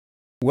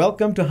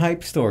Welcome to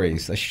HIPE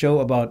Stories, a show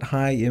about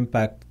high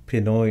impact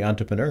Pinoy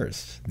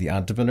entrepreneurs, the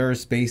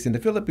entrepreneurs based in the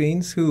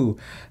Philippines who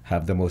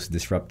have the most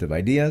disruptive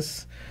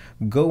ideas,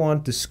 go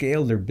on to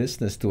scale their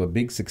business to a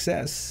big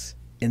success,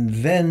 and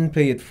then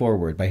pay it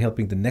forward by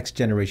helping the next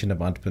generation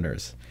of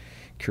entrepreneurs,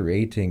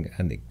 creating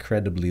an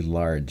incredibly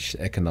large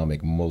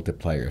economic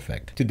multiplier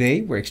effect.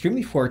 Today, we're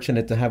extremely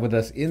fortunate to have with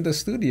us in the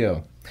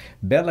studio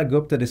Bela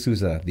Gupta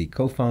D'Souza, the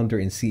co-founder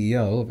and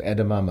CEO of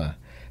Edamama,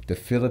 the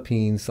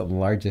Philippines'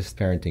 largest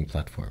parenting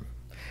platform.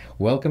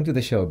 Welcome to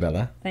the show,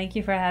 Bella. Thank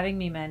you for having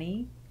me,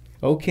 Manny.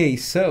 Okay,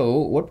 so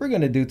what we're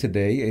going to do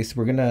today is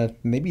we're going to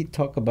maybe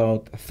talk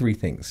about three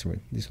things.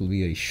 This will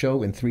be a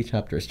show in three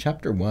chapters.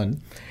 Chapter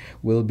 1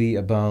 will be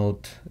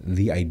about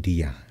the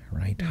idea,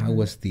 right? Mm-hmm. How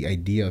was the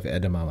idea of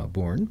Edamama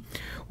born?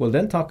 We'll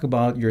then talk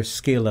about your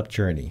scale-up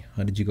journey.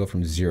 How did you go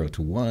from 0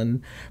 to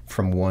 1,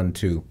 from 1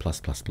 to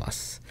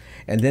plus?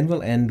 And then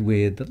we'll end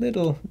with a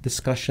little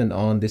discussion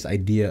on this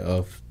idea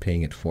of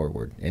paying it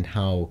forward and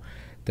how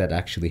that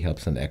actually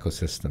helps an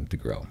ecosystem to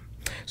grow.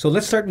 So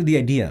let's start with the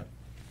idea.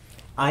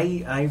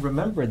 I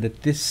remember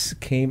that this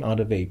came out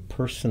of a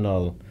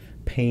personal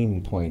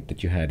pain point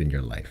that you had in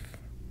your life.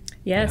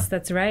 Yes,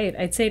 that's right.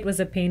 I'd say it was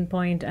a pain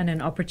point and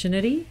an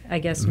opportunity, I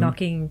guess,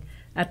 knocking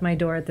at my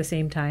door at the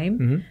same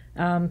time.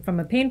 From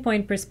a pain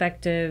point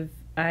perspective,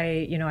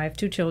 I have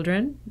two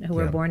children who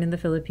were born in the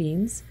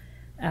Philippines.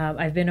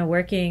 I've been a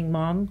working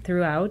mom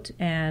throughout,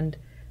 and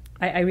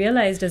I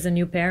realized as a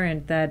new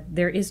parent that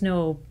there is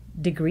no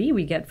degree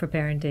we get for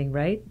parenting,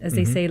 right? As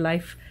they say,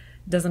 life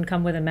doesn't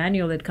come with a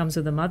manual, it comes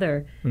with a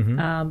mother.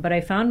 But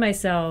I found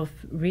myself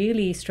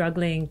really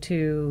struggling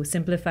to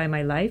simplify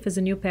my life as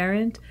a new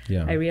parent.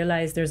 I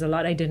realized there's a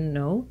lot I didn't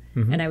know,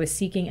 and I was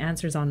seeking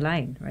answers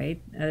online,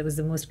 right? It was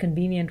the most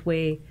convenient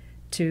way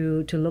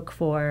to look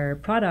for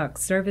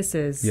products,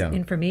 services,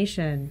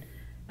 information.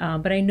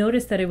 But I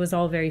noticed that it was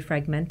all very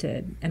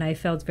fragmented, and I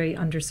felt very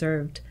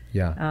underserved.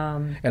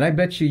 And I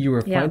bet you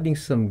were finding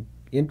some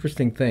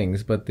interesting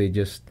things, but they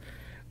just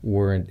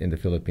weren't in the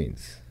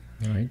Philippines,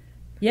 right?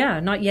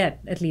 Yeah, not yet,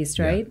 at least,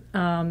 right?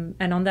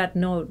 And on that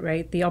note,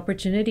 right, the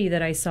opportunity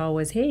that I saw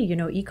was, hey,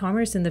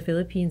 e-commerce in the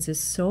Philippines is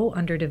so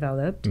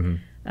underdeveloped.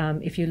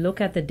 If you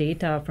look at the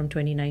data from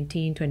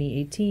 2019,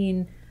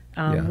 2018,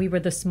 we were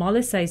the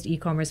smallest sized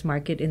e-commerce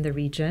market in the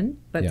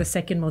region, but the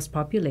second most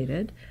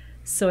populated.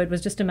 So it was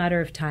just a matter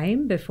of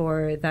time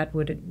before that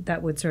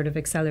would sort of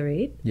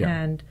accelerate.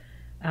 And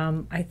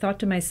I thought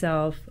to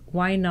myself,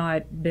 why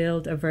not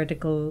build a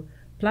vertical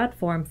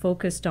platform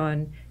focused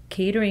on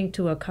catering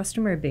to a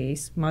customer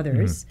base,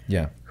 mothers,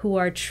 who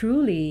are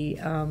truly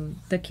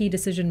the key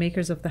decision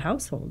makers of the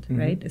household,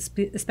 right?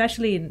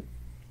 Especially in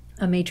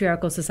a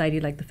matriarchal society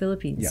like the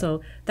Philippines.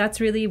 So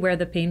that's really where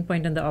the pain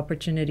point and the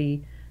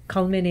opportunity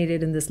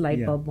culminated in this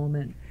light bulb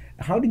moment.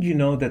 How did you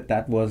know that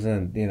that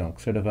wasn't,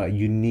 sort of a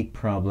unique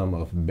problem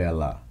of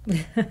Bella?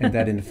 And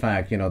that, in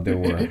fact, there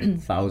were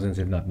thousands,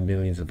 if not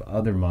millions, of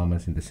other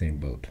mamas in the same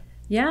boat?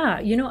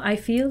 Yeah, I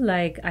feel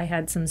like I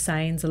had some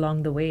signs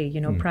along the way.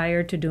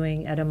 Prior to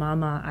doing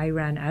Edamama, I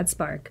ran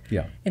AdSpark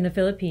in the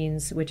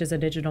Philippines, which is a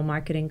digital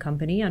marketing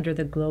company under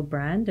the Globe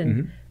brand.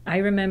 And I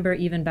remember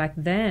even back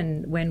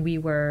then when we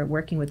were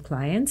working with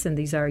clients, and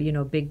these are,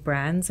 big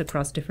brands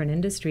across different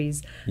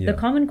industries, the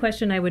common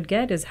question I would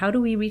get is, how do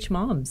we reach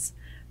moms?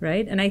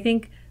 Right? And I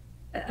think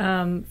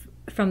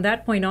from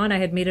that point on, I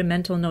had made a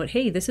mental note,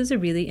 hey, this is a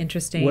really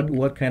interesting...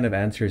 What kind of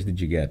answers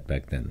did you get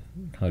back then?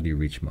 How do you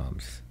reach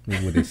moms?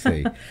 What would they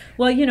say?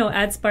 Well,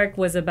 AdSpark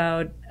was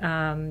about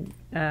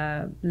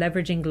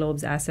leveraging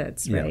Globe's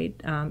assets, right?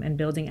 And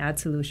building ad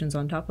solutions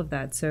on top of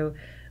that. So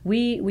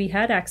we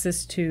had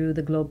access to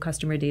the Globe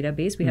customer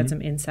database. We had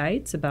some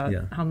insights about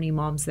how many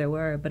moms there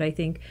were. But I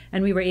think,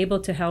 and we were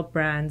able to help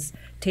brands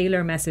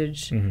tailor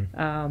message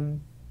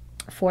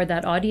for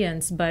that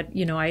audience. But,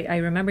 I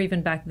remember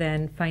even back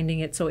then finding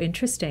it so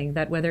interesting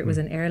that whether it was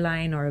an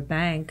airline or a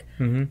bank,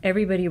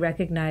 everybody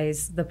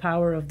recognized the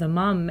power of the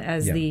mom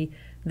as the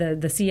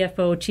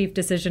CFO, chief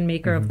decision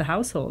maker of the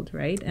household,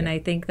 right? And I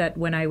think that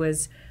when I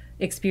was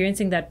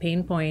experiencing that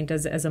pain point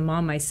as a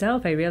mom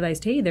myself, I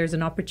realized, hey, there's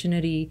an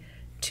opportunity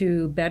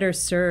to better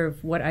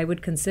serve what I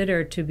would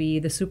consider to be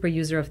the super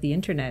user of the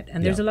internet.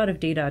 And there's a lot of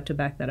data to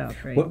back that up,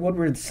 right? What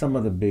were some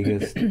of the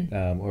biggest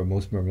or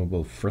most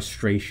memorable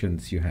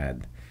frustrations you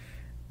had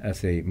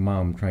as a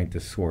mom trying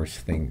to source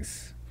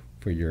things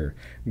for your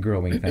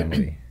growing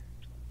family?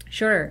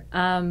 Sure.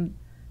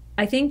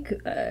 I think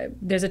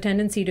there's a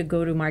tendency to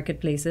go to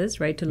marketplaces,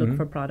 right, to look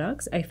for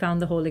products. I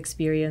found the whole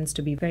experience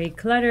to be very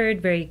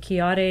cluttered, very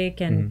chaotic,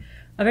 and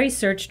a very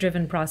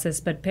search-driven process.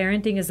 But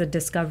parenting is a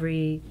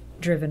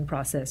discovery-driven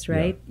process,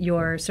 right?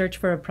 Your search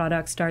for a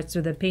product starts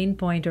with a pain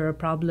point or a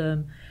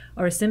problem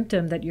or a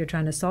symptom that you're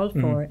trying to solve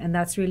for. And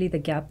that's really the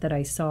gap that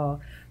I saw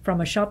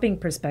from a shopping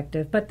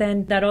perspective. But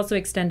then that also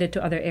extended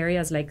to other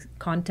areas like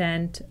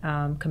content,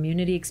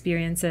 community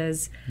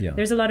experiences.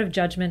 There's a lot of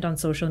judgment on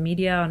social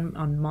media,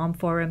 on mom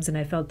forums, and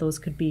I felt those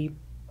could be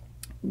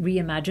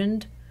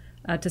reimagined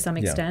to some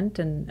extent.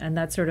 And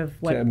that's sort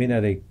of what... So, I mean,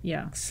 are they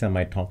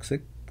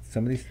semi-toxic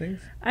some of these things?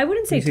 I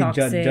wouldn't say You say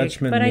toxic,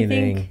 judgment but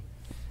meaning...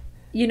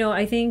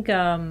 I think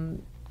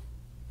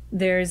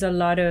there's a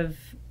lot of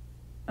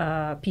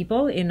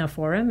people in a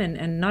forum,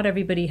 and not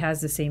everybody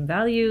has the same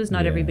values,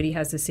 not everybody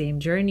has the same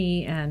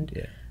journey,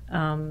 and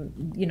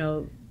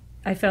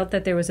I felt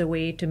that there was a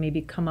way to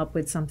maybe come up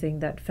with something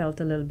that felt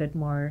a little bit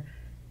more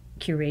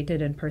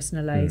curated and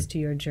personalized to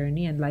your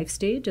journey and life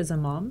stage as a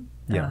mom.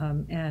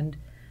 And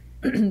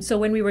so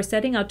when we were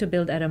setting out to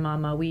build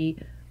Edamama, we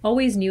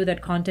always knew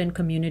that content,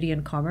 community,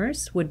 and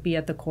commerce would be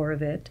at the core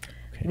of it.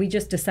 We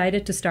just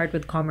decided to start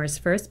with commerce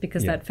first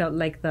because that felt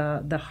like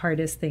the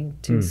hardest thing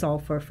to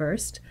solve for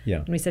first.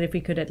 And we said if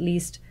we could at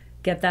least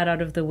get that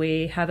out of the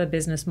way, have a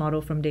business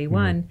model from day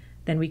one,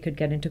 then we could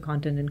get into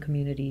content and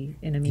community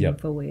in a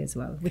meaningful way as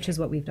well, which is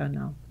what we've done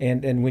now.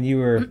 And when you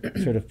were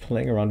sort of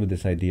playing around with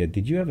this idea,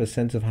 did you have a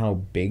sense of how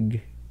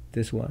big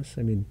this was?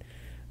 I mean,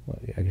 well,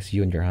 I guess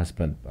you and your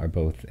husband are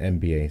both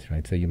MBAs,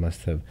 right? So you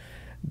must have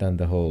done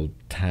the whole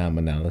TAM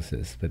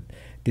analysis. But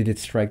did it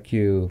strike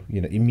you,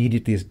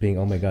 immediately as being,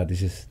 oh my God,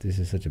 this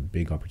is such a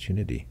big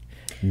opportunity?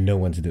 No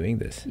one's doing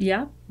this.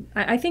 Yeah,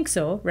 I think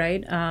so,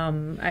 right?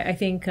 I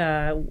think,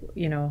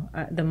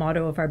 the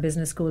motto of our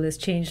business school is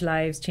change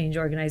lives, change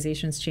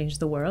organizations, change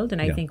the world.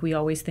 And I think we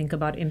always think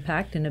about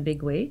impact in a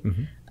big way.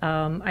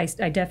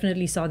 I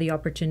definitely saw the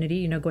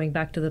opportunity, going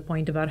back to the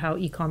point about how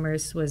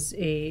e-commerce was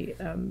a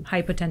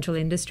high potential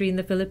industry in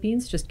the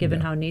Philippines, just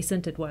given how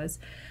nascent it was.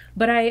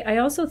 But I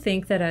also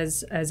think that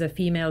as a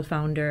female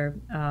founder,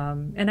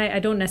 and I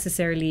don't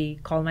necessarily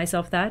call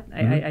myself that,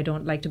 I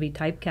don't like to be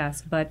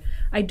typecast, but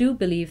I do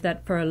believe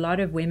that for a lot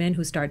of women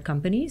who start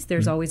companies,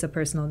 there's always a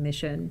personal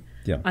mission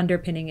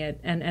underpinning it.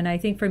 And I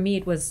think for me,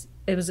 it was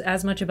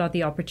as much about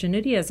the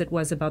opportunity as it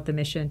was about the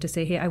mission to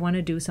say, hey, I want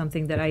to do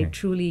something that I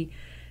truly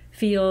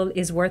feel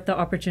is worth the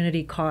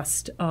opportunity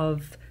cost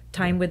of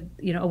time with,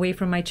 away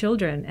from my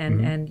children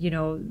and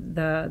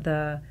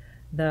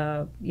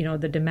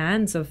the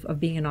demands of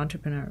being an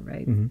entrepreneur,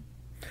 right?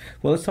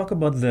 Well, let's talk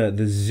about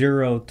the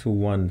 0 to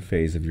 1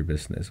 phase of your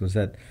business. Was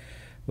that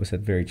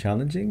very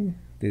challenging?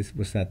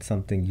 Was that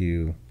something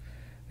you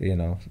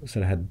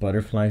sort of had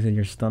butterflies in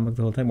your stomach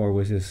the whole time, or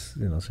was this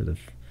sort of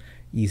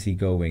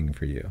easygoing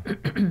for you?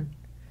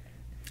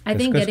 I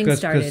think getting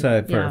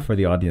started. For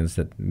the audience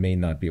that may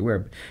not be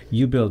aware,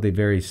 you built a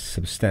very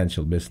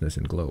substantial business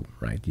in Globe,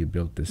 right? You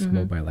built this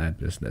mobile ad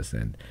business,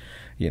 and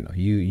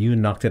you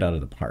knocked it out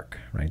of the park,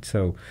 right?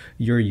 So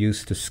you're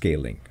used to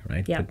scaling,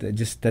 right? Yeah. But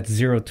just that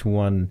 0 to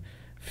 1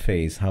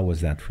 phase, how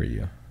was that for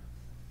you?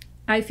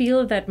 I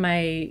feel that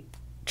my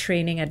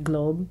training at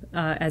Globe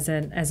as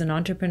an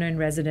entrepreneur in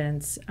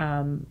residence,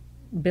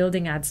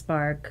 building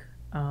AdSpark,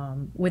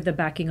 with the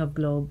backing of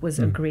Globe was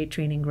a great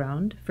training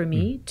ground for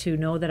me to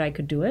know that I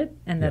could do it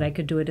and that I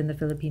could do it in the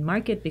Philippine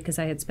market because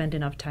I had spent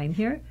enough time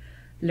here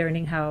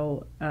learning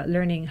how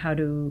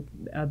to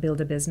build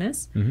a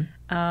business.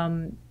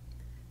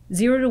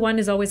 0 to 1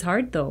 is always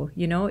hard though.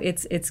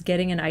 It's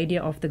getting an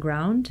idea off the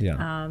ground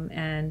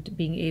and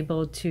being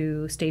able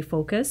to stay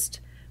focused,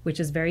 which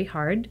is very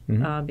hard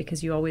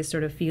because you always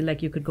sort of feel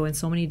like you could go in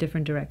so many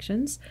different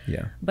directions.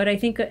 But I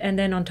think, and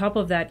then on top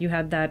of that, you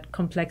had that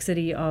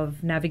complexity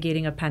of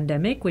navigating a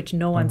pandemic, which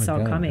no one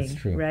saw coming,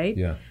 right?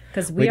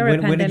 Because we are a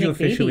pandemic baby. When did you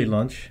officially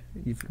launch?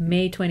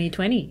 May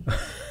 2020.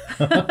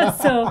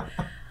 So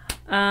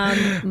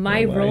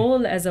my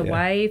role as a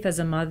wife, as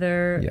a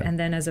mother, and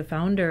then as a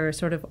founder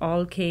sort of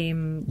all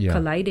came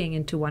colliding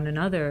into one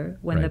another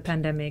when the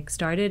pandemic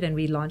started, and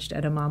we launched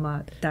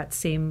Edamama that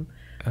same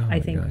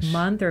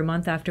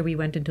month after we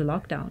went into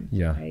lockdown.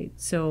 Right.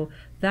 So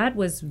that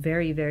was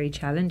very, very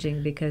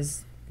challenging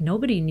because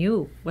nobody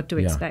knew what to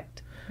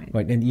expect.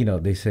 Right. And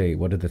they say,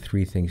 what are the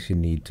 3 things you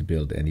need to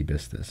build any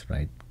business,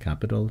 right?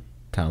 Capital,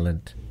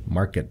 talent,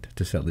 market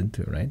to sell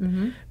into, right?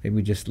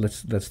 Maybe just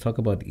let's talk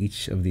about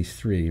each of these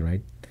 3,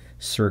 right?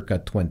 Circa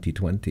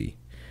 2020.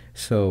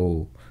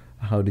 So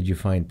how did you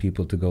find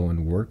people to go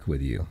and work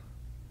with you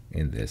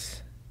in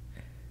this?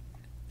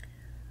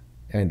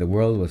 And the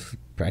world was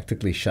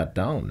practically shut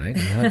down, right?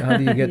 How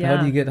do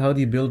you how do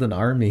you build an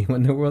army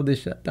when the world is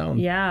shut down?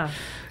 Yeah.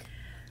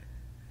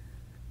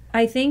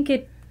 I think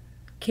it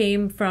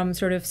came from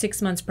sort of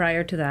 6 months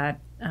prior to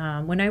that.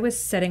 When I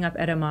was setting up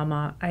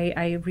Edamama,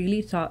 I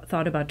really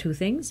thought about 2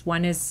 things.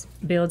 One is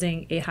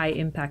building a high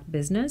impact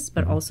business,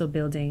 but also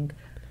building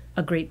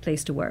a great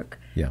place to work.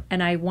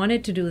 And I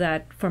wanted to do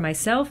that for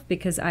myself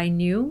because I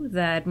knew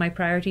that my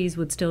priorities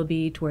would still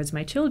be towards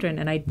my children,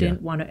 and I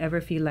didn't want to ever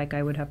feel like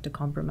I would have to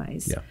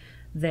compromise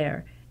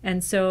there.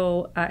 And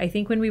so I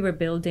think when we were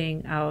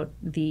building out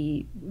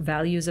the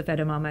values of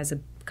Edamama as a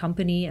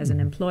company, as an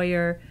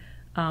employer,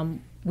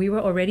 we were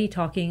already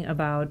talking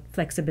about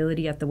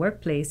flexibility at the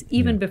workplace,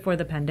 even before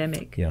the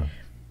pandemic.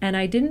 And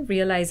I didn't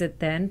realize it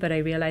then, but I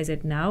realize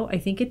it now. I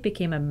think it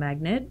became a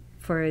magnet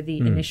for the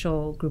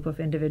initial group of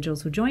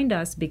individuals who joined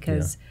us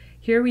because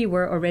here we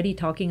were already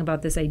talking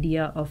about this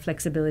idea of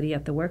flexibility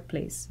at the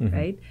workplace,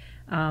 right?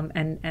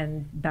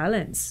 And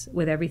balance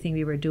with everything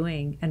we were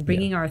doing and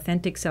bringing our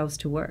authentic selves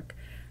to work.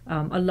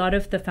 A lot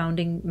of the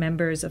founding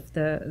members of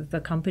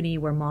the company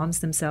were moms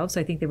themselves.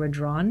 So I think they were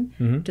drawn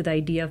to the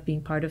idea of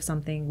being part of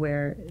something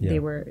where they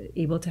were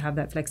able to have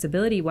that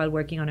flexibility while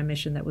working on a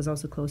mission that was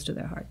also close to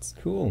their hearts.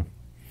 Cool.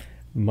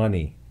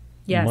 Money.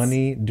 Yes.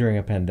 Money during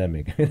a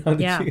pandemic.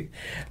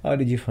 How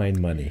did you find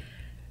money?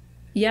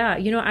 Yeah,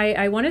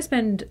 I want to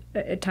spend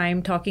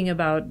time talking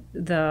about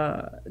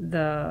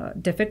the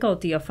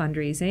difficulty of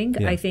fundraising.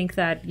 Yeah. I think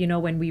that,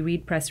 when we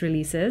read press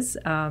releases,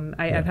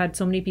 I've had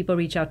so many people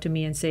reach out to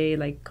me and say,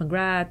 like,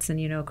 congrats, and,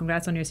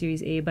 congrats on your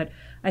Series A. But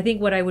I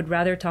think what I would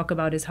rather talk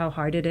about is how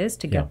hard it is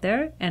to get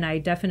there. And I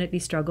definitely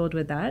struggled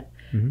with that.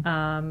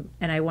 And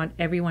I want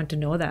everyone to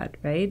know that,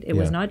 right? It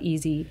was not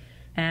easy.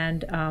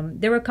 And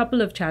there were a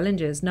couple of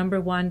challenges. Number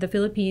one, the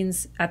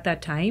Philippines at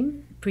that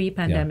time,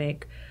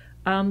 pre-pandemic,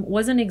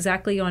 wasn't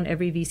exactly on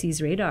every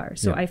VC's radar.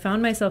 So I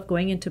found myself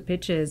going into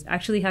pitches,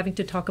 actually having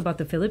to talk about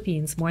the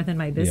Philippines more than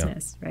my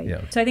business, right?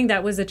 Yeah. So I think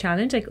that was a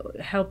challenge, like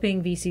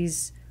helping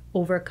VCs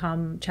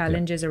overcome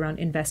challenges around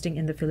investing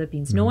in the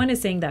Philippines. No one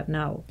is saying that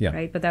now,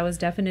 right? But that was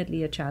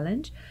definitely a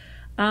challenge.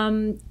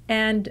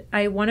 And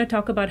I want to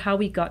talk about how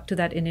we got to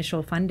that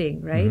initial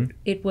funding, right?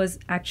 It was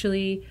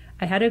actually,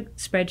 I had a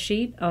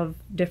spreadsheet of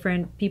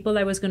different people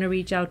I was going to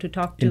reach out to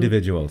talk to.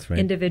 Individuals, right?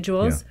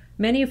 Individuals,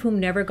 many of whom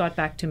never got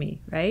back to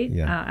me, right?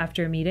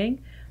 After a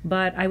meeting.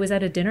 But I was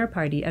at a dinner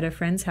party at a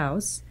friend's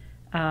house,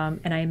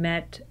 and I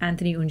met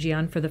Anthony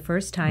Unjian for the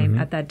first time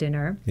at that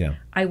dinner.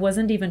 I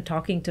wasn't even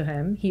talking to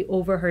him. He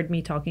overheard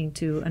me talking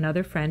to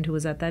another friend who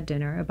was at that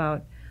dinner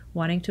about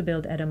wanting to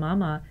build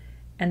Edamama.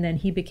 And then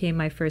he became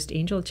my first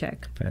angel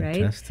check,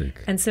 Fantastic.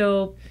 right? And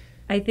so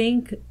I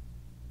think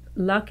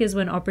luck is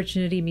when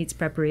opportunity meets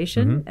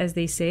preparation, as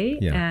they say.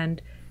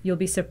 And you'll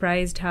be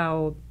surprised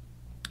how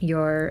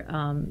your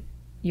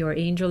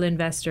angel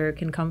investor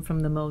can come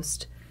from the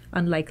most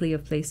unlikely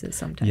of places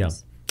sometimes. Yeah.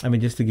 I mean,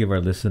 just to give our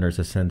listeners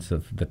a sense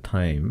of the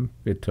time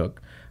it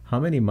took, how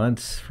many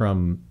months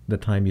from the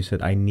time you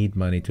said, I need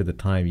money, to the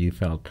time you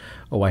felt,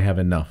 oh, I have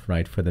enough,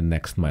 right, for the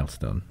next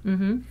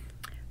milestone?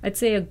 I'd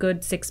say a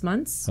good 6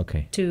 months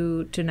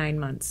to 9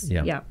 months.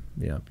 Yeah.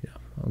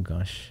 Oh,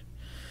 gosh.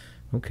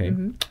 Okay.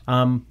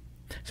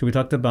 So we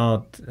talked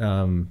about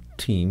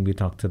team. We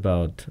talked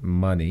about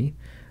money.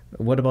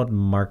 What about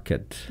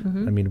market?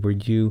 I mean,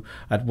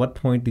 at what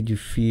point did you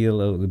feel,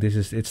 oh,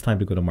 it's time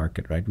to go to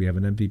market, right? We have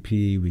an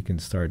MVP. We can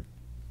start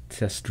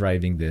test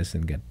driving this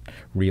and get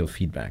real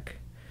feedback.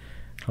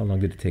 How long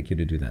did it take you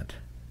to do that?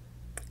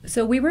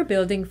 So we were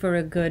building for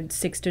a good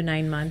 6 to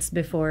 9 months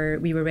before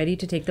we were ready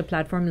to take the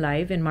platform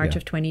live in March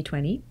of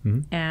 2020.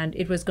 And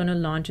it was going to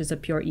launch as a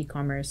pure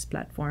e-commerce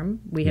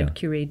platform. We had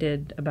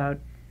curated about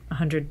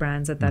 100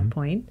 brands at that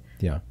point.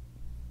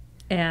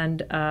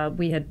 And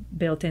we had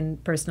built in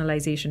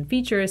personalization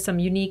features, some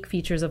unique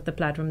features of the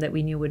platform that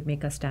we knew would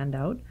make us stand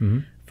out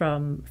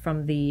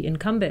from the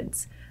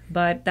incumbents.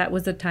 But that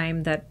was the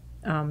time that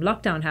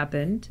lockdown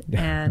happened.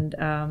 And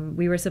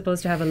we were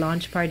supposed to have a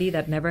launch party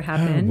that never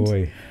happened. Oh,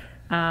 boy.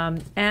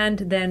 And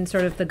then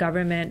sort of the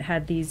government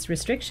had these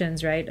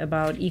restrictions, right,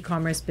 about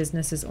e-commerce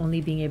businesses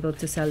only being able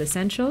to sell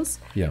essentials.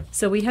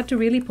 So we had to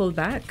really pull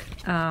back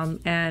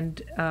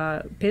and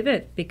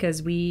pivot,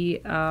 because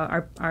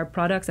our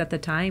products at the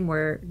time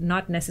were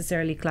not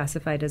necessarily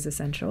classified as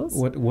essentials.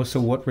 So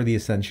what were the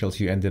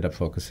essentials you ended up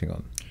focusing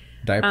on?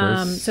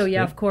 Diapers?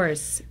 Of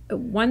course.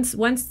 Once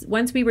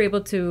we were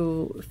able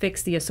to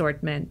fix the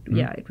assortment,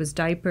 it was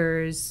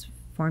diapers,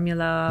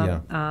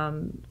 formula,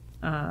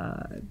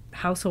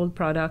 household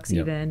products,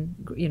 even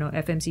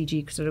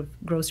FMCG sort of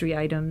grocery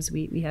items.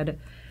 We had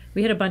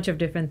a bunch of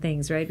different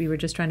things, right? We were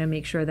just trying to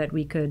make sure that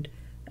we could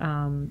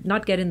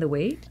not get in the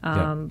way,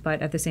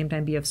 but at the same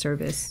time be of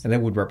service. And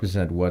that would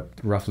represent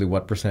roughly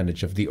what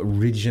percentage of the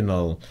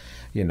original,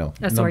 number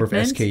of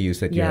Assortment? SKUs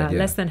that you had?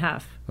 Less than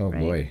half. Oh, right?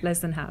 boy. Less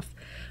than half.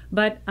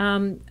 But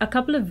a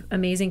couple of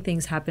amazing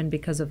things happened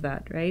because of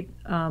that, right?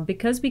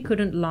 Because we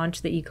couldn't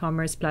launch the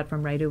e-commerce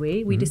platform right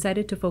away, we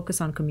decided to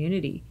focus on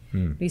community.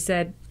 We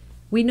said,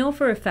 we know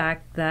for a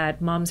fact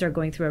that moms are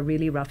going through a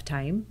really rough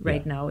time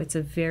right now. It's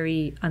a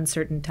very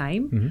uncertain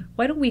time.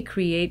 Why don't we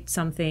create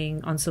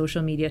something on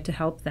social media to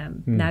help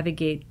them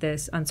navigate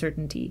this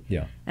uncertainty?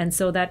 And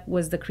so that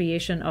was the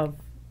creation of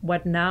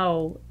what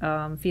now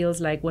feels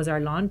like was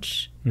our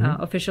launch,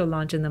 official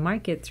launch in the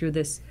market, through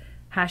this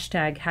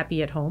hashtag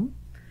Happy at Home.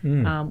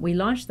 We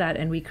launched that,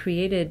 and we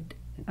created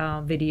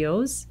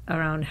videos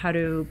around how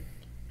to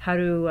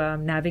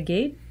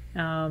navigate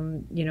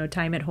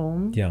time at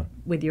home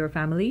with your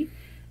family.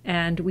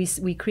 And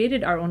we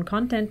created our own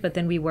content, but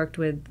then we worked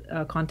with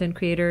content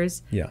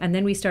creators, and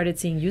then we started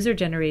seeing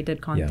user-generated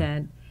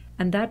content,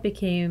 and that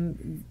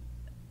became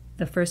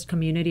the first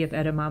community of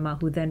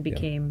Edamama, who then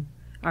became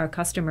our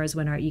customers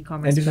when our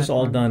e-commerce. And this is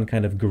all done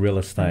kind of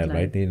guerrilla style,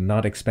 right?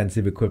 Not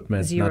expensive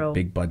equipment, Zero. Not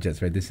big budgets,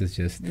 right? This is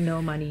just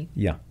no money.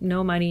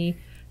 No money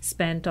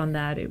spent on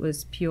that. It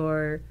was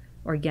pure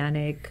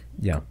organic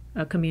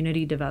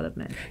community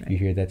development. Right? You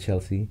hear that,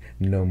 Chelsea?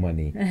 No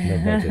money, no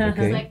budget,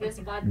 okay? Just like this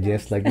podcast.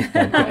 Just like this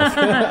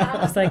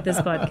podcast. Just like this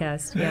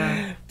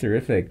podcast,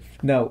 Terrific.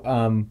 Now,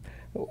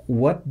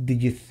 What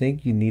did you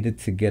think you needed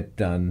to get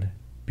done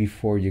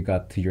before you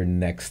got to your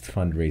next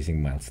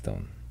fundraising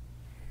milestone?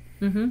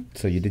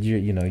 So you did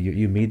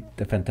you meet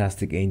a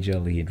fantastic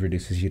angel. He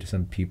introduces you to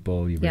some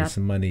people. You raise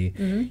some money.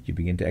 You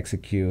begin to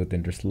execute.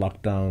 Then there's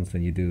lockdowns.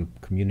 Then you do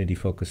community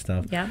focused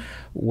stuff. Yeah.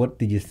 What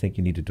did you think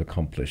you needed to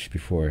accomplish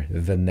before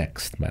the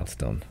next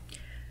milestone?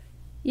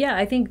 Yeah,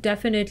 I think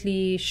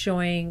definitely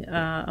showing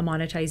a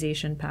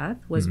monetization path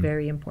was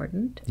very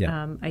important.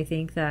 Yeah. I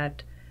think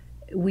that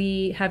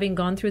having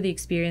gone through the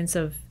experience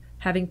of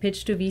having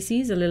pitched to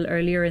VCs a little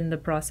earlier in the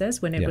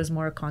process when it was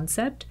more a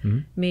concept,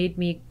 made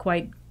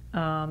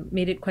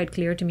it quite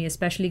clear to me,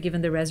 especially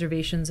given the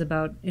reservations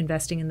about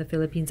investing in the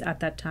Philippines at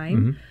that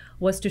time,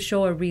 was to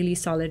show a really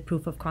solid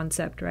proof of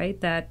concept, right?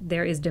 That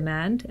there is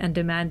demand, and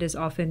demand is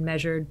often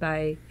measured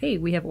by, hey,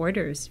 we have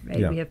orders, right?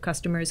 Yeah. We have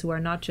customers who are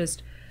not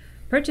just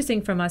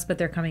purchasing from us, but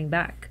they're coming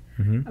back.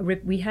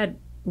 We had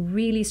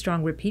really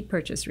strong repeat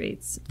purchase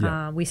rates.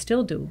 Yeah. We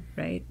still do,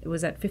 right? It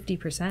was at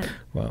 50%.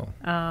 Wow.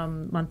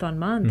 Month on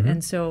month.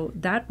 And so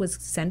that was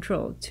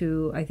central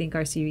to, I think,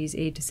 our Series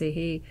A to say,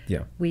 hey,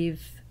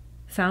 we've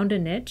found a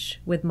niche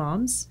with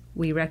moms.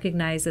 We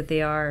recognize that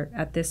they are,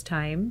 at this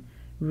time,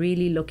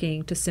 really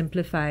looking to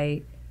simplify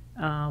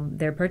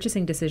their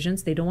purchasing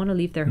decisions. They don't want to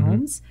leave their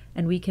homes,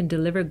 and we can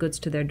deliver goods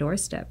to their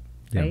doorstep,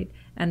 right?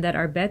 And that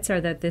our bets are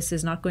that this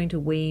is not going to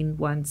wane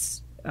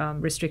once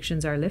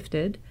restrictions are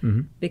lifted,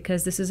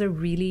 because this is a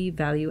really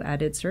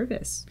value-added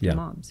service to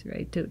moms,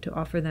 right? To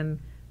offer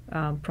them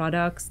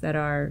products that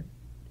are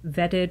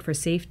vetted for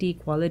safety,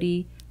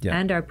 quality,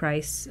 and are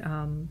price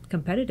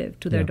competitive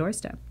to their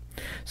doorstep.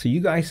 So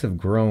you guys have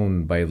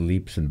grown by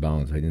leaps and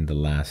bounds, right, in the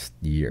last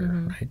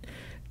year, right?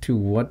 To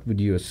what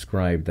would you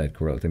ascribe that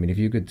growth? I mean, if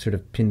you could sort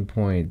of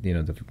pinpoint,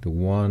 the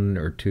one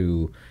or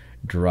two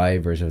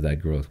drivers of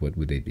that growth, what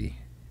would they be?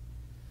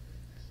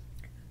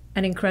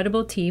 An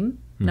incredible team,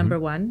 number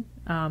one,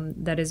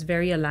 that is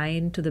very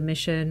aligned to the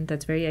mission,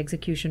 that's very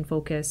execution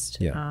focused,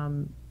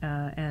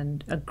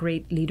 and a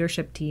great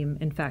leadership team,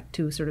 in fact,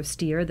 to sort of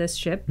steer this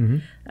ship.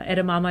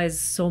 Edamama is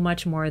so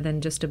much more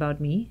than just about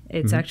me.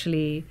 It's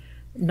actually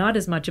not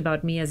as much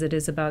about me as it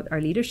is about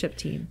our leadership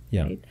team.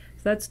 Right?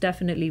 So that's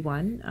definitely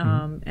one.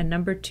 And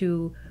number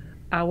two,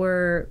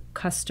 our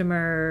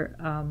customer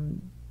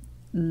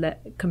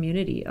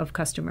community of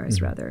customers,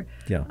 rather.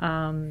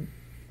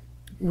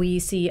 We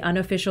see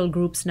unofficial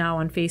groups now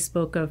on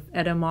Facebook of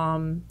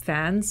Edamam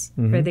fans,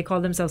 where they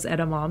call themselves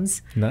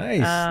Edamoms.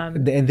 Nice.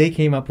 And they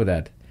came up with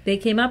that. They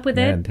came up with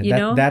it,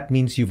 That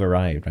means you've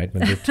arrived, right?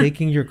 When they're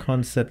taking your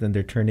concept and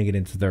they're turning it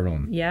into their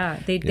own.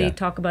 They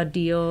talk about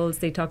deals.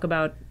 They talk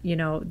about,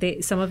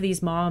 some of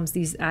these moms,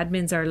 these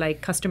admins are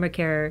like customer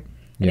care,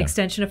 an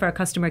extension of our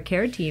customer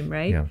care team,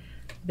 right?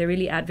 They're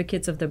really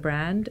advocates of the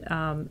brand.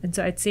 And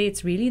so I'd say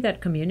it's really that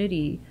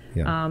community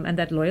and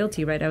that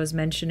loyalty, right? I was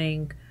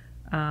mentioning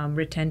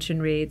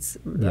retention rates,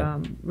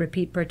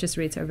 repeat purchase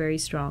rates are very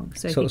strong.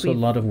 So I think a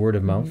lot of word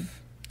of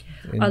mouth?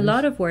 A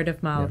lot of word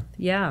of mouth,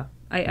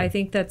 I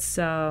think that's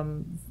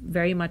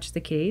very much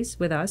the case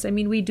with us. I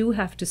mean, we do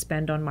have to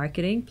spend on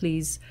marketing.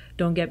 Please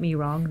don't get me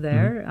wrong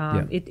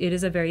there. It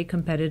is a very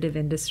competitive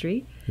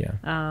industry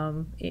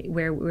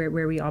where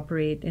we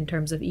operate in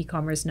terms of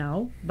e-commerce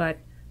now. But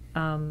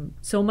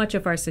so much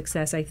of our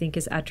success, I think,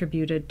 is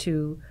attributed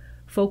to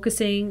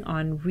focusing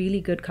on really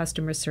good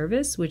customer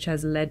service, which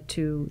has led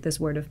to this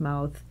word of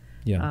mouth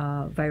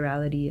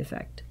virality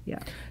effect.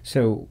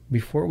 So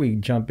before we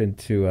jump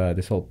into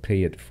this whole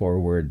pay it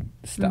forward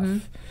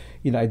stuff,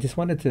 I just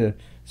wanted to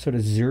sort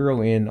of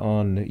zero in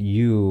on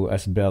you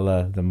as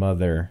Bela, the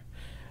mother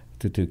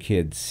to two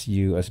kids,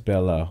 you as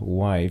Bela,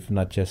 wife,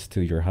 not just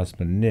to your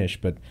husband Nish,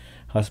 but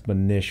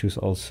husband Nish, who's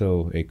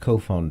also a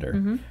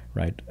co-founder,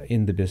 right,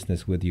 in the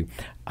business with you.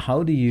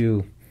 How do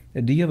you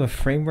have a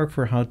framework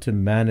for how to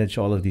manage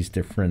all of these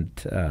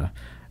different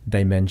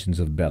dimensions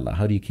of Bela?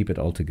 How do you keep it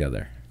all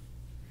together?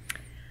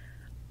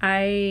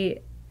 I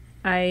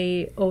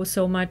owe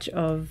so much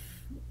of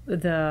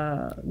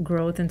the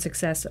growth and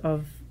success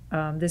of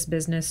this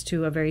business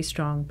to a very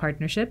strong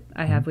partnership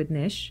I have with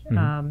Nish.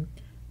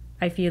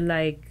 I feel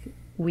like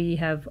we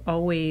have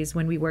always,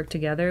 when we work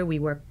together,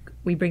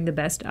 we bring the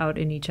best out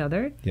in each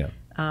other.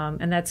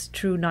 And that's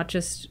true not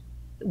just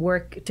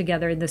work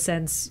together in the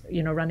sense,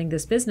 running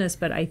this business,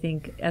 but I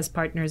think as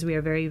partners we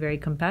are very, very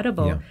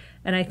compatible.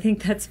 And I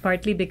think that's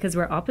partly because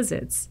we're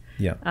opposites.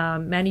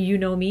 Manny, you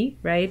know me,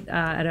 right?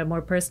 At a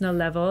more personal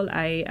level,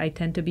 I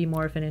tend to be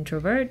more of an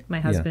introvert. My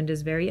husband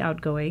is very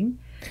outgoing.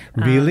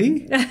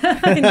 Really?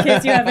 In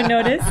case you haven't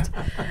noticed.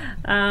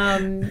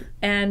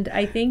 And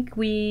I think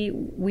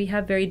we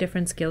have very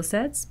different skill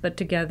sets, but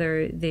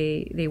together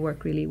they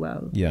work really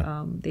well.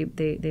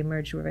 They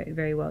merge very,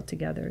 very well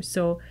together.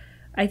 So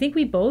I think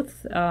we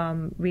both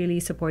really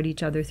support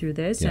each other through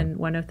this. And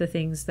one of the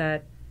things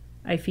that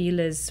I feel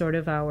is sort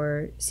of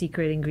our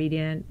secret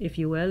ingredient, if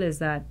you will, is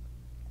that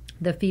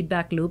the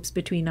feedback loops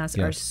between us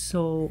are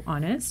so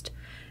honest.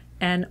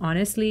 And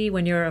honestly,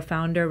 when you're a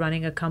founder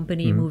running a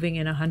company moving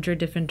in 100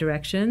 different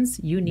directions,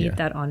 you need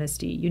that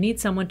honesty. You need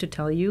someone to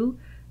tell you,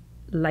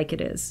 like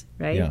it is,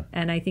 right? Yeah.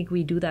 And I think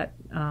we do that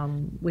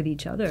with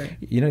each other.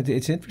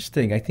 It's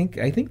interesting. I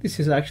think this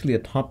is actually a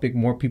topic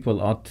more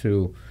people ought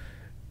to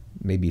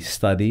maybe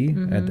study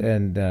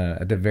and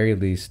at the very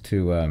least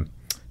to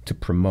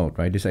promote,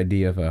 right? This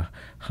idea of a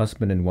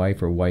husband and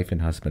wife or wife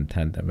and husband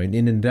tandem. Right?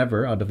 In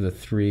Endeavor, out of the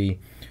 3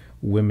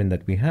 women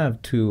that we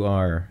have, 2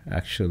 are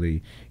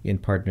actually in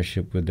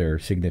partnership with their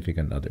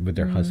significant other, with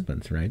their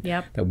husbands, right?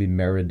 Yep. That would be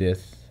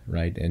Meredith,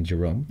 right, and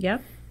Jerome.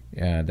 Yep.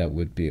 That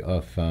would be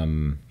of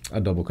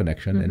A Double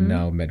Connection and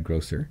now Med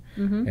Grocer.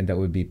 And that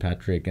would be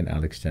Patrick and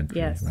Alex Gentry,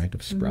 Yes. right,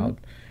 of Sprout.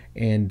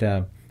 And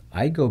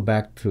I go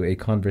back to a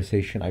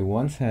conversation I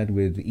once had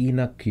with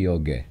Ina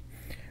Kyoge,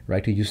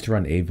 right, who used to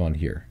run Avon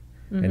here.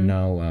 And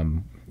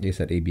now is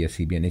at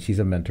ABS-CBN, and she's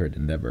a mentor at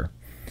Endeavor.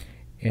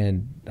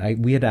 And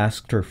we had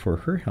asked her for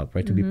her help,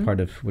 right, to be part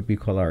of what we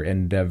call our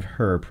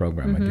Endeavor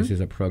program. Right? This is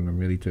a program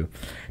really to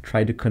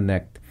try to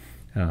connect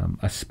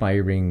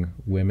aspiring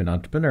women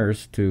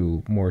entrepreneurs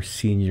to more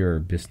senior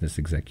business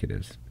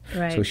executives.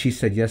 Right. So she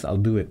said, yes, I'll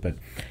do it. But,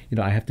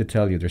 I have to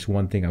tell you, there's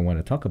one thing I want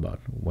to talk about.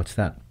 What's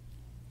that?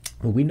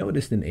 Well, we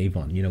noticed in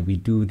Avon, we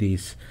do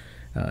these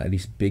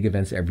big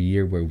events every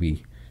year where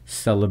we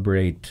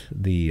celebrate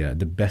the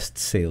best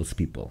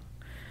salespeople.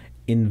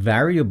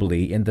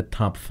 Invariably, in the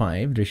top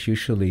 5, there's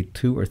usually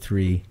 2 or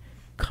 3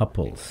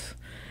 couples.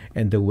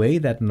 And the way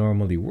that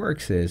normally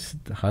works is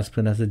the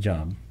husband has a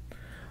job.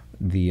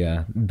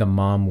 The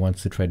mom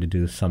wants to try to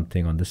do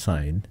something on the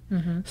side,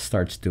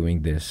 starts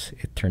doing this.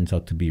 It turns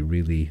out to be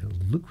really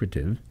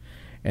lucrative,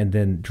 and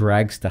then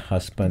drags the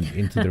husband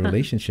into the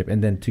relationship.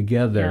 And then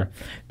together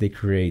they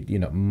create,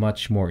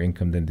 much more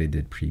income than they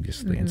did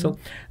previously. And so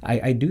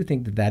I do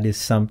think that is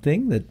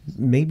something that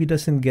maybe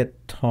doesn't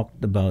get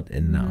talked about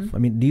enough. I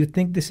mean, do you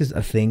think this is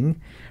a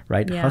thing,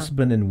 right? Yeah.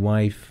 Husband and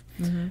wife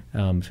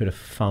sort of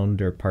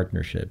founder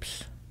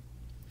partnerships.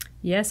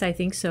 Yes, I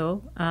think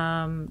so.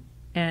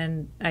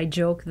 And I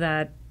joke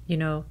that,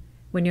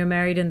 when you're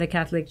married in the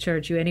Catholic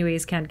Church, you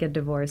anyways can't get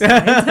divorced.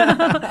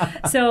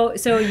 Right?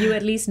 so you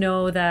at least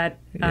know that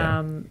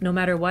no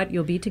matter what,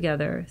 you'll be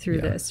together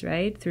through this,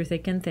 right? Through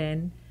thick and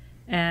thin.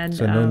 And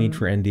so no need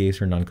for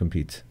NDAs or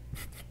non-competes.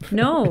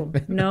 No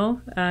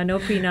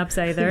prenups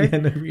either.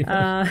 No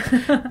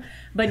prenups.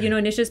 But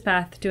Nish's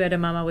path to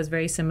Edamama was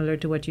very similar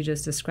to what you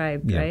just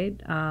described, right?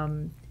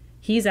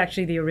 He's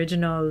actually the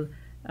original,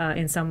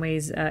 in some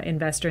ways,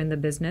 investor in the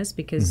business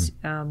because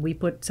we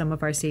put some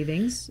of our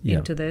savings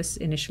into this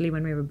initially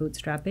when we were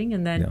bootstrapping.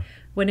 And then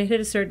when it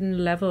hit a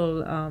certain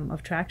level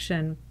of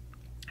traction,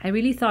 I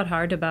really thought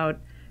hard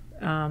about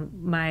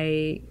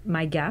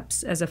my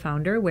gaps as a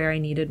founder where I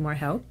needed more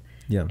help.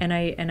 Yeah. And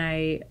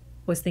I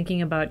was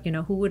thinking about,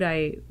 who would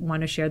I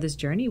want to share this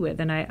journey with?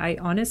 And I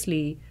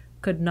honestly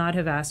could not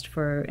have asked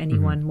for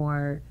anyone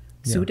more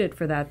suited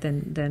for that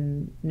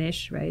than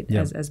Nish, right?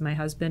 As my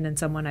husband and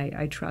someone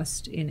I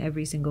trust in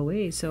every single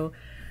way. So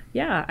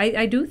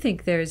I do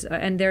think there's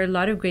and there are a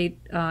lot of great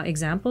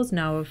examples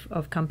now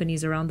of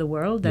companies around the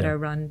world that are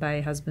run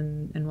by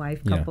husband and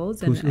wife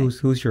couples. And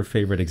who's your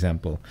favorite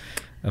example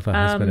of a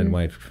husband and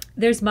wife?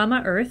 There's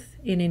Mama Earth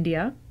in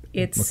India.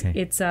 It's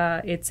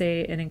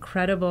an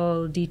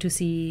incredible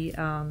D2C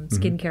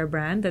skincare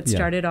brand that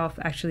started off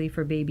actually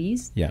for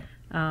babies. Yeah.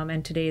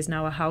 And today is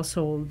now a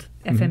household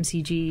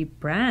FMCG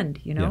brand,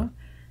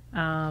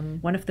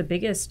 one of the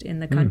biggest in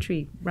the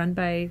country, run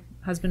by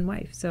husband and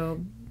wife.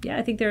 So,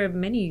 I think there are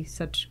many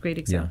such great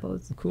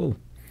examples. Yeah. Cool.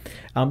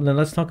 Then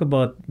let's talk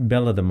about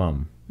Bela the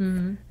mom,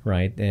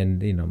 right?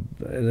 And,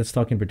 let's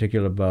talk in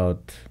particular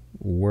about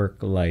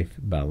work-life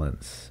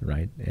balance,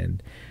 right?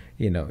 And,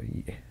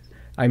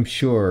 I'm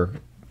sure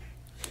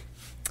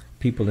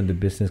people in the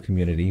business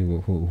community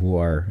who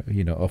are,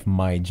 of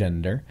my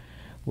gender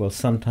will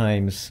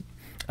sometimes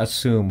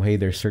assume, hey,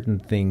 there's certain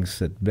things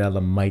that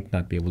Bela might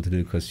not be able to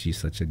do because she's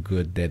such a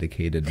good,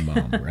 dedicated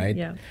mom,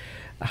 right?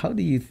 How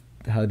do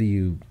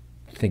you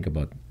think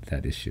about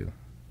that issue?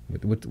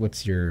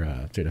 What's your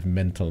sort of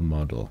mental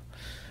model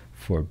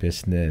for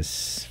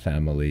business,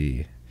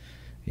 family,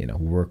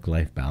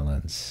 work-life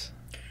balance?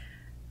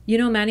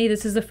 Manny,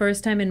 this is the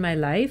first time in my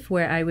life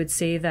where I would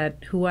say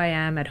that who I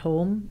am at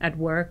home, at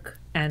work,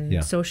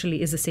 and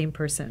socially is the same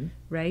person,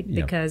 right?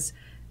 Yeah. Because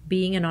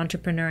being an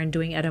entrepreneur and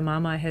doing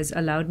Edamama has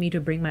allowed me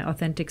to bring my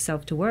authentic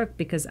self to work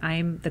because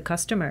I'm the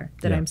customer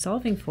that I'm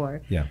solving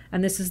for. Yeah.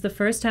 And this is the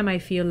first time I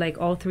feel like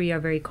all 3 are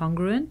very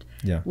congruent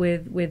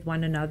with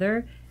one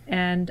another.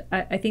 And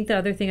I think the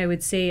other thing I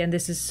would say, and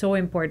this is so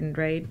important,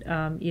 right,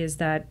 is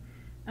that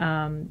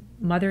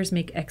mothers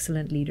make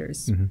excellent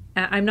leaders.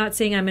 I'm not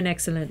saying I'm an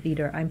excellent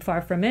leader. I'm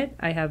far from it.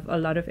 I have a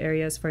lot of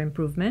areas for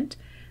improvement.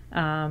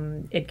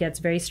 It gets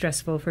very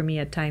stressful for me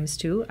at times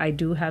too. I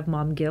do have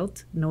mom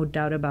guilt, no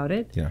doubt about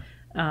it. Yeah.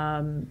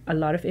 A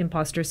lot of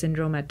imposter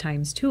syndrome at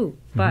times too.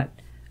 But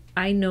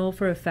I know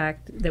for a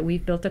fact that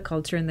we've built a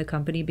culture in the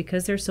company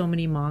because there's so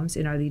many moms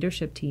in our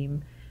leadership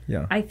team.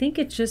 Yeah. I think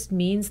it just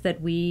means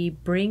that we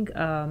bring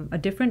a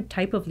different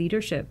type of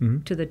leadership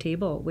to the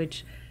table,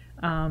 which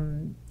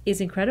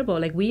is incredible.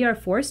 Like, we are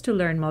forced to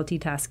learn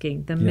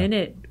multitasking the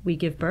minute we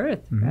give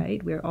birth,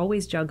 right? We're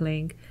always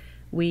juggling.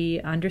 We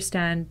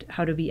understand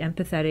how to be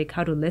empathetic,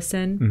 how to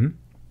listen,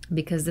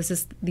 because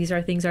these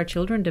are things our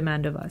children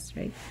demand of us,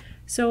 right?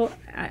 So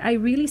I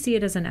really see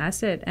it as an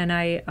asset. And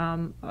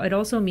it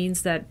also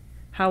means that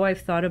how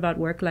I've thought about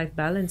work-life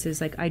balance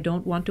is like, I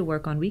don't want to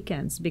work on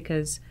weekends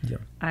because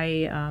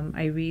I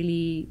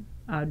really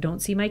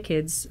don't see my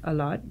kids a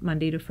lot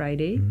Monday to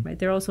Friday, right?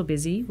 They're also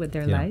busy with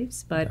their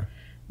lives, but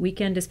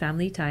weekend is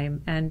family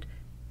time. And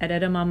at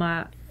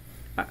Edamama,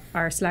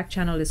 our Slack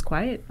channel is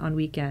quiet on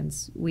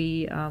weekends.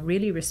 We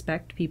really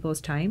respect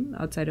people's time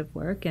outside of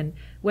work. And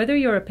whether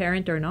you're a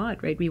parent or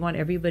not, right, we want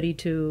everybody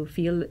to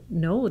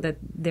know that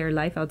their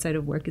life outside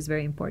of work is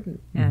very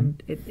important.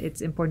 And it's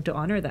important to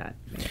honor that.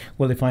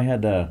 Well, if I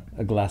had a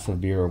glass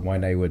of beer or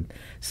wine, I would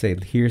say,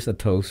 here's a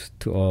toast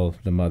to all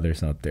the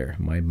mothers out there.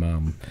 My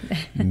mom,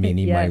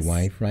 Minnie, my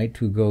wife, right,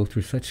 who go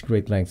through such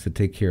great lengths to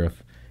take care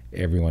of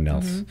everyone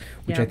else,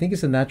 which I think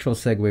is a natural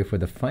segue for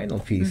the final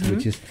piece,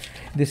 which is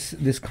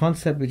this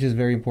concept, which is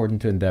very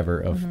important to Endeavor,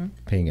 of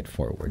paying it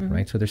forward,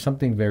 right? So there's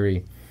something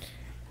very,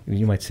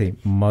 you might say,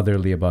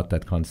 motherly about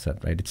that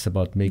concept, right? It's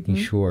about making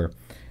sure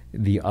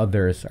the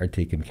others are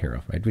taken care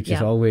of, right? Which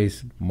is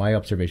always my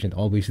observation,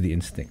 always the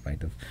instinct,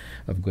 right,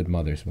 of good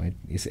mothers, right?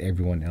 Is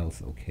everyone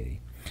else okay?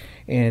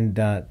 And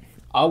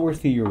our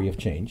theory of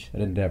change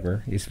at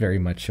Endeavor is very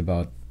much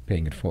about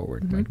paying it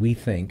forward, right? We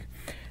think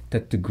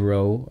that to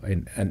grow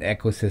an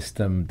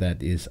ecosystem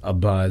that is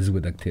abuzz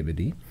with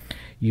activity,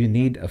 you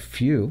need a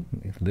few,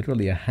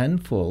 literally a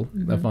handful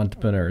of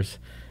entrepreneurs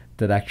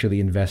that actually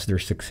invest their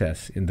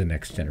success in the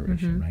next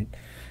generation, right?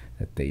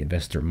 That they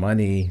invest their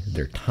money,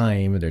 their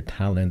time, their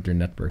talent, their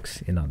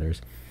networks in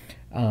others.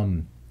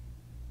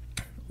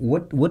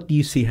 What do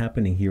you see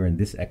happening here in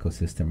this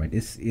ecosystem, right?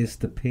 Is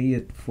the pay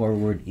it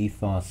forward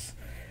ethos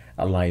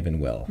alive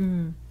and well?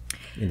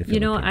 You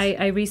know,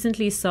 I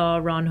recently saw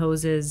Ron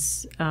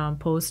Hose's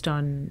post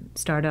on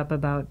Startup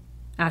about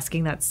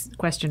asking that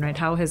question, right?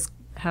 How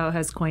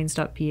has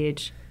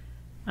Coins.ph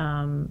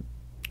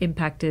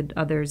impacted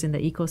others in the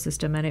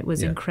ecosystem? And it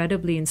was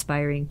incredibly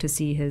inspiring to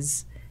see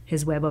his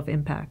web of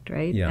impact,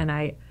 right? And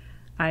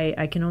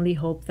I can only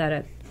hope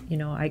that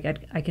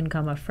I can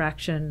come a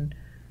fraction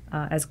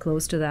as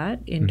close to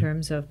that in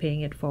terms of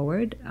paying it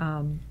forward.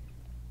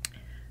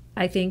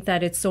 I think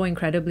that it's so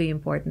incredibly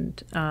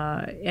important.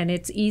 And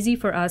it's easy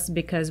for us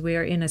because we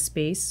are in a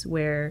space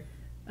where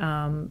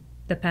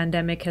the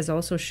pandemic has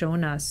also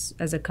shown us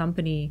as a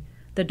company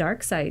the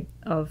dark side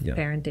of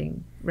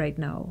parenting right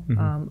now.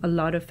 A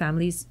lot of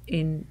families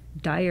in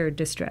dire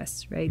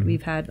distress, right?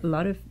 We've had a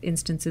lot of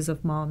instances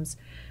of moms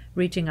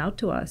reaching out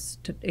to us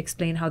to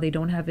explain how they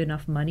don't have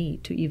enough money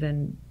to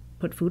even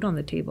put food on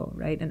the table,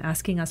 right? And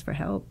asking us for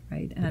help,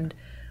 right? And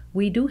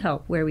we do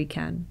help where we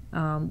can.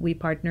 We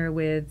partner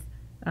with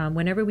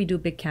whenever we do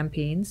big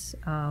campaigns,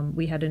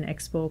 we had an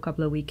expo a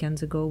couple of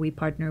weekends ago. We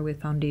partner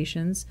with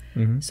foundations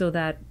so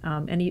that,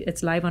 and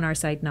it's live on our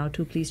site now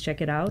too. Please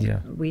check it out.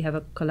 We have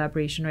a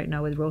collaboration right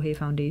now with Rohe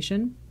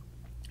Foundation.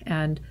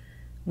 And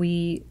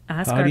we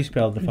ask How do you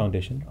spell the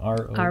foundation?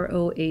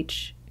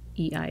 ROHEI.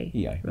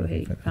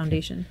 Rohe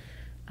Foundation.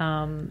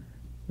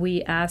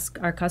 We ask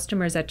our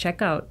customers at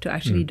checkout to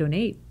actually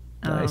donate.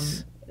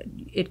 Nice.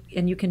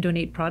 And you can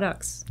donate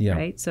products,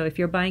 right? So if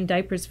you're buying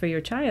diapers for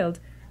your child,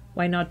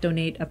 why not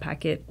donate a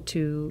packet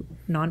to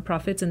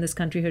nonprofits in this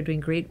country who are doing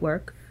great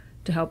work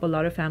to help a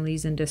lot of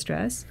families in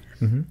distress?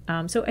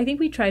 So I think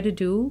we try to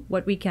do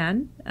what we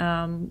can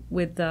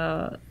with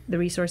the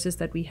resources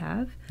that we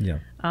have.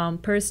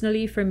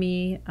 Personally, for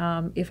me,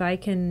 if I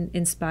can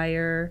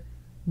inspire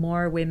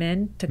more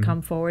women to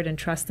come forward and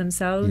trust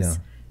themselves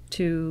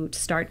to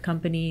start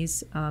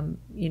companies,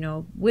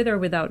 with or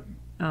without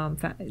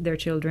their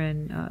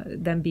children,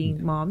 them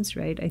being moms,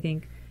 right? I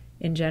think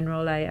in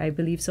general, I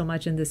believe so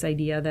much in this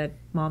idea that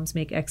moms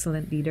make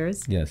excellent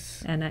leaders.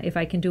 Yes. And if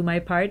I can do my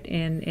part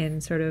in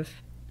sort of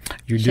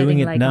You're doing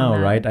it now,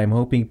 right? I'm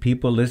hoping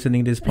people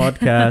listening to this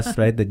podcast,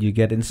 right, that you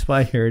get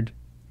inspired.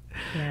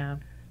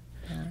 And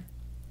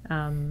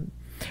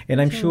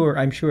I'm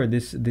sure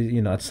this,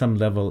 at some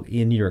level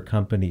in your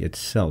company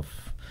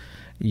itself,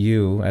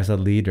 you as a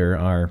leader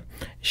are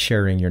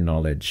sharing your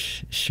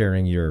knowledge,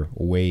 sharing your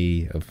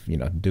way of,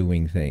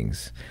 doing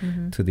things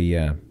to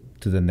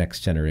the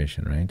next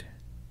generation, right?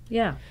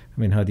 Yeah. I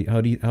mean, how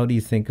do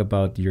you think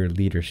about your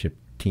leadership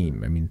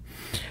team? I mean,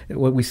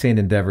 what we say in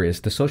Endeavor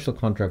is the social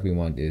contract we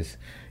want is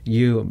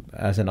you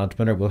as an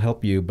entrepreneur will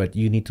help you, but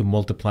you need to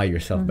multiply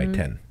yourself by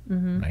 10,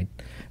 right?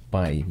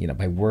 By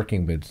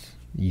working with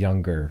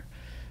younger,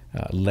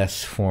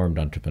 less formed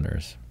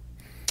entrepreneurs.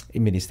 I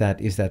mean, is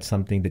that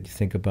something that you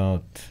think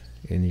about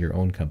in your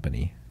own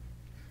company?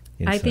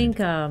 Inside? I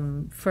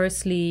think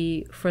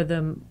firstly, for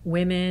the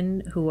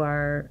women who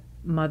are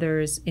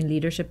mothers in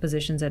leadership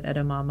positions at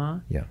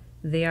Edamama,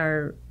 they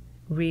are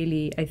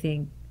really, I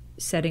think,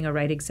 setting a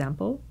right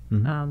example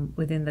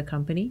within the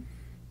company.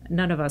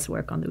 None of us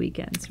work on the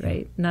weekends,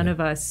 right? None of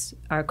us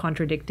are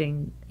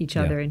contradicting each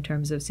other in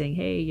terms of saying,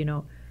 hey,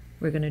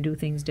 we're going to do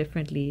things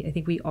differently. I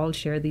think we all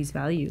share these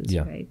values,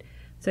 Yeah. right?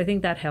 So I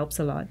think that helps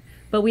a lot.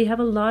 But we have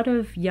a lot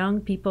of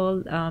young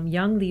people,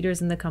 young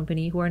leaders in the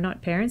company who are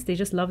not parents. They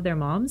just love their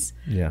moms,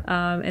 Yeah.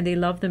 and they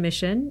love the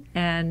mission,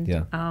 and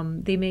Yeah.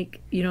 they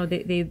make,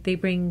 they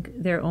bring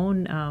their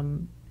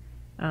own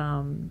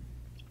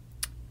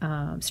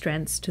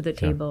strengths to the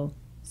table.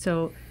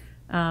 So,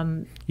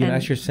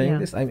 as you're saying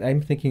this,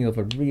 I'm thinking of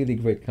a really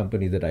great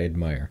company that I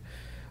admire,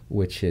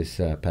 which is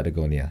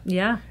Patagonia.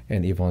 Yeah.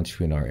 And Yvon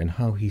Chouinard, and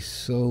how he's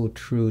so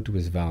true to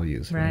his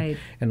values. Right.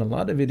 And a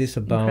lot of it is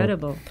about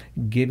Incredible.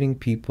 giving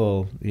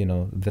people,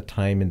 the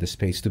time and the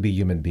space to be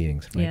human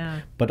beings. Right? Yeah.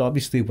 But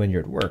obviously, when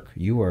you're at work,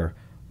 you are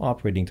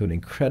operating to an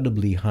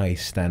incredibly high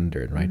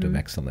standard, right, of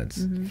excellence.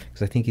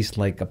 Because I think he's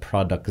like a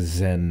product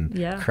Zen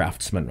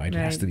craftsman, right? It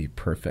has to be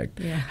perfect.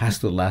 Yeah. Has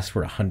to last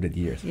for 100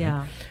 years. Right?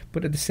 Yeah.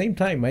 But at the same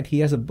time, right, he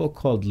has a book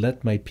called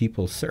Let My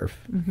People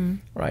Surf,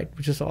 right?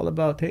 Which is all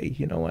about, hey,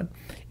 you know what?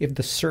 If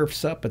the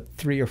surf's up at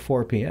 3 or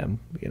 4 p.m.,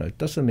 it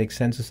doesn't make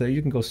sense to say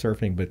you can go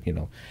surfing, but,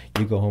 you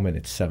go home and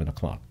it's 7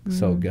 o'clock.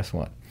 So guess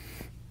what?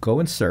 Go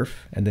and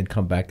surf and then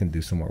come back and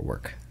do some more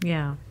work.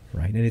 Yeah.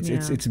 Right? And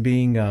it's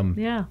being...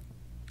 Yeah.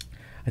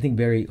 I think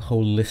very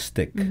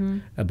holistic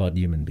about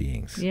human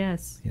beings.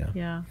 Yes. Yeah.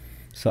 Yeah.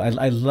 So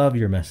I love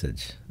your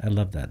message. I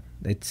love that.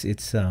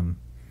 It's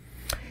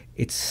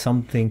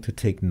something to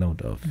take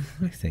note of.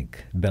 I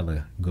think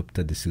Bela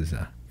Gupta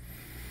D'Souza,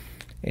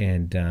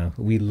 and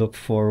we look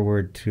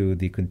forward to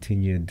the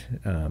continued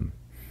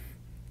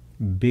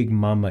big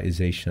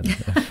mamaization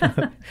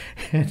of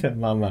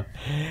Edamama,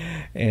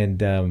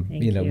 and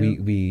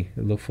we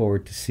look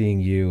forward to seeing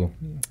you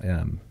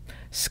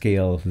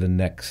scale the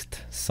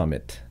next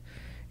summit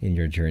in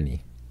your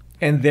journey.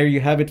 And there you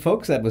have it,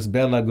 folks. That was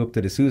Bela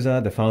Gupta D'Souza,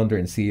 the founder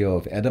and CEO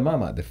of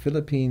Edamama, the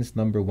Philippines'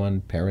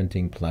 #1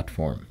 parenting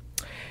platform.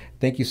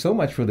 Thank you so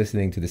much for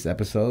listening to this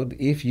episode.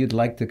 If you'd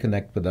like to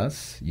connect with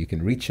us, you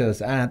can reach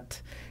us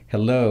at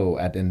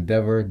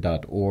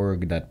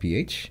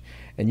hello@endeavor.org.ph,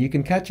 and you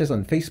can catch us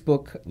on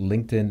Facebook,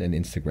 LinkedIn, and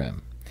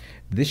Instagram.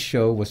 This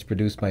show was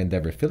produced by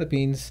Endeavor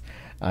Philippines.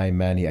 I'm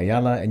Manny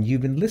Ayala, and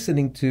you've been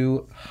listening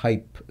to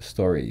HIPE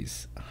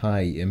Stories,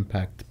 High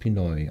Impact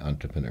Pinoy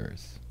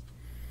Entrepreneurs.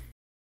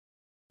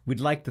 We'd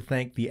like to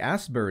thank the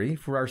Asbury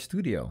for our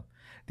studio.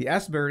 The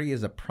Asbury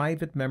is a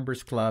private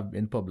members club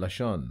in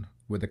Poblacion,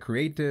 where the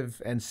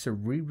creative and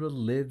cerebral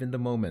live in the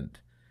moment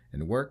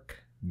and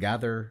work,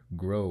 gather,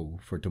 grow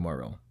for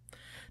tomorrow.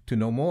 To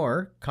know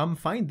more, come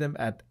find them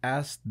at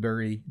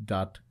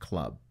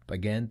astbury.club.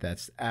 Again,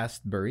 that's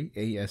Astbury,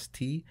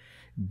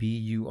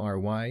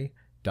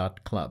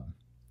 ASTBURY.club.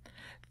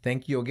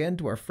 Thank you again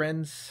to our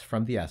friends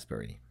from the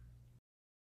Asbury.